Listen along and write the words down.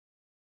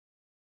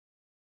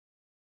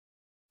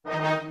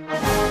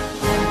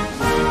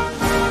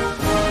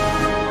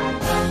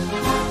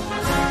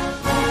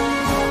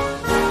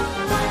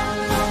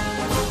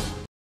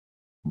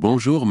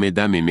Bonjour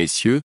mesdames et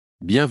messieurs,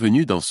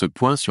 bienvenue dans ce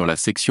point sur la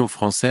section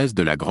française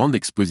de la Grande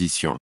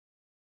Exposition.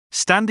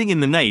 Standing in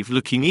the nave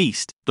looking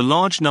east, the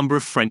large number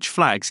of French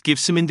flags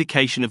gives some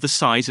indication of the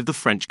size of the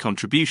French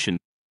contribution.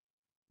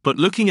 But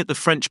looking at the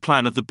French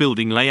plan of the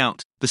building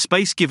layout, the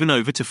space given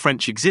over to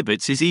French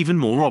exhibits is even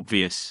more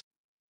obvious.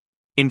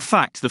 In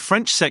fact, the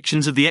French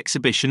sections of the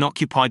exhibition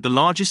occupied the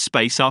largest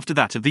space after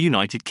that of the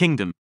United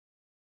Kingdom.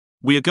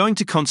 We are going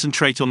to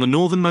concentrate on the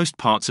northernmost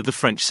parts of the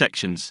French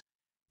sections.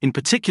 In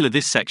particular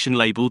this section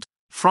labelled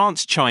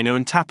France, China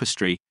and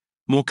Tapestry,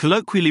 more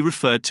colloquially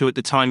referred to at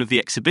the time of the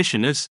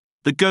exhibition as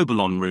the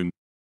Gobelins Room.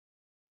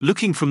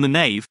 Looking from the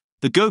nave,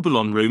 the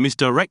Gobelins Room is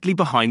directly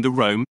behind the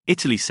Rome,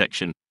 Italy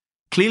section,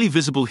 clearly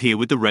visible here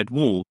with the red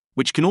wall,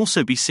 which can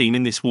also be seen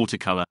in this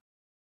watercolour.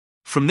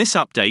 From this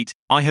update,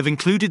 I have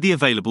included the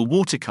available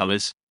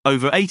watercolours,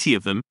 over 80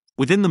 of them,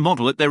 within the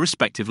model at their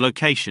respective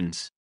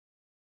locations.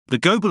 The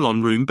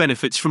Gobelins Room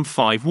benefits from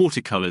 5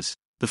 watercolours,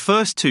 the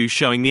first 2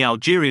 showing the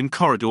Algerian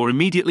Corridor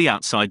immediately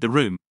outside the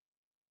room.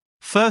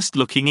 First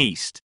looking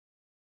east.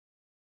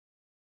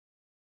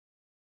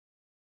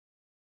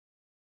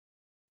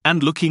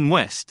 And looking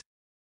west.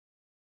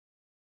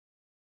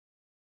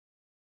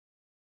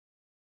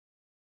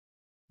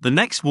 The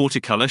next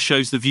watercolour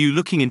shows the view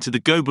looking into the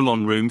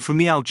Gobelins Room from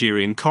the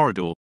Algerian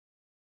Corridor.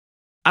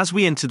 As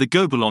we enter the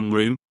Gobelins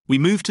Room, we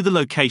move to the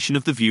location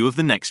of the view of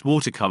the next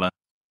watercolour.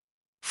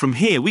 From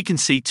here we can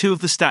see 2 of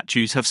the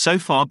statues have so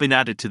far been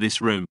added to this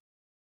room.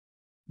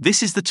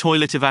 This is the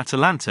Toilet of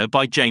Atalanta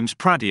by James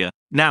Pradier,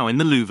 now in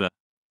the Louvre.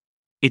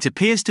 It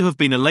appears to have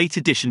been a late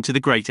addition to the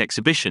Great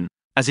Exhibition,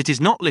 as it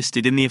is not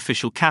listed in the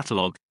official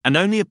catalogue, and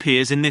only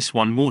appears in this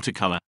one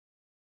watercolour.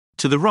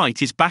 To the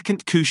right is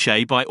Bacchante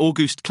Couchée by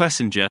Auguste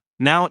Clesinger,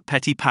 now at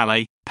Petit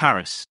Palais,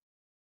 Paris.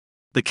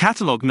 The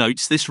catalogue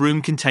notes this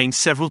room contains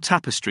several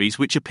tapestries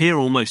which appear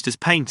almost as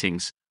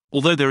paintings,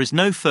 although there is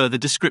no further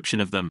description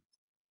of them.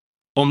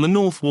 On the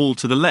north wall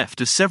to the left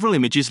are several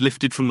images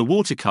lifted from the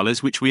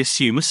watercolours which we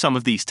assume are some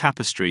of these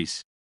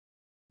tapestries.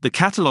 The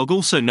catalogue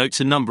also notes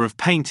a number of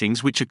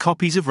paintings which are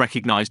copies of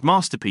recognised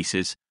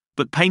masterpieces,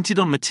 but painted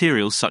on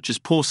materials such as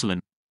porcelain.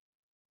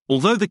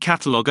 Although the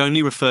catalogue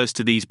only refers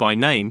to these by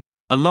name,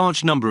 a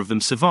large number of them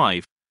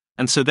survive,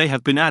 and so they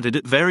have been added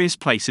at various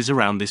places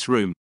around this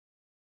room.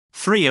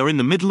 3 are in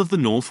the middle of the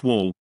north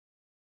wall.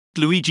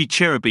 Luigi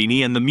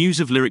Cherubini and the Muse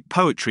of Lyric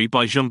Poetry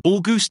by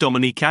Jean-Baptiste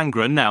Dominique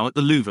Ingres now at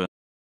the Louvre.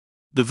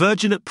 The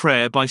Virgin at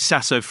Prayer by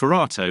Sasso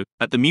Ferrato,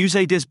 at the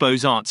Musée des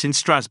Beaux-Arts in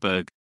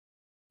Strasbourg.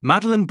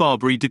 Madeleine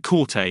Barberie de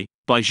Courteille,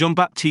 by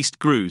Jean-Baptiste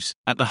Greuze,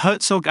 at the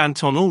Herzog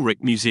Anton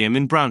Ulrich Museum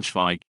in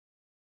Braunschweig.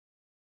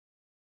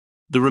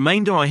 The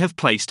remainder I have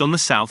placed on the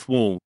south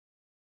wall.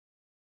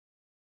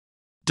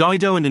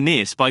 Dido and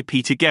Aeneas by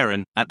Peter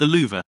Guerin, at the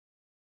Louvre.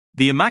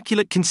 The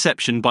Immaculate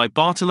Conception by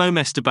Bartolome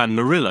Esteban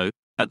Murillo,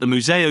 at the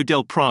Museo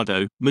del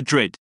Prado,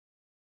 Madrid.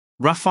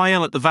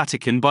 Raphael at the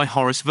Vatican by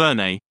Horace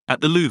Vernet,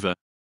 at the Louvre.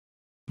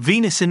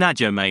 Venus in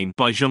Aggermain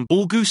by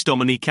Jean-Auguste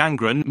Dominique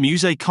Ingres,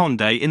 Musée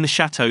Condé in the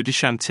Château de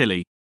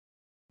Chantilly.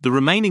 The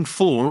remaining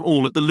 4 are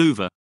all at the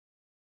Louvre.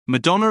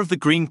 Madonna of the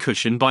Green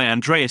Cushion by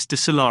Andreas de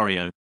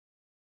Solario.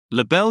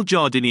 La Belle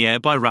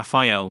Jardinière by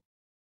Raphael.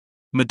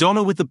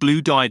 Madonna with the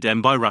Blue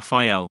Diadem by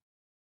Raphael.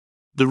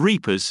 The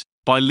Reapers,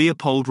 by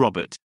Leopold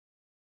Robert.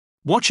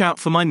 Watch out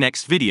for my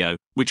next video,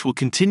 which will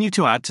continue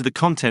to add to the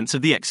contents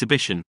of the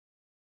exhibition.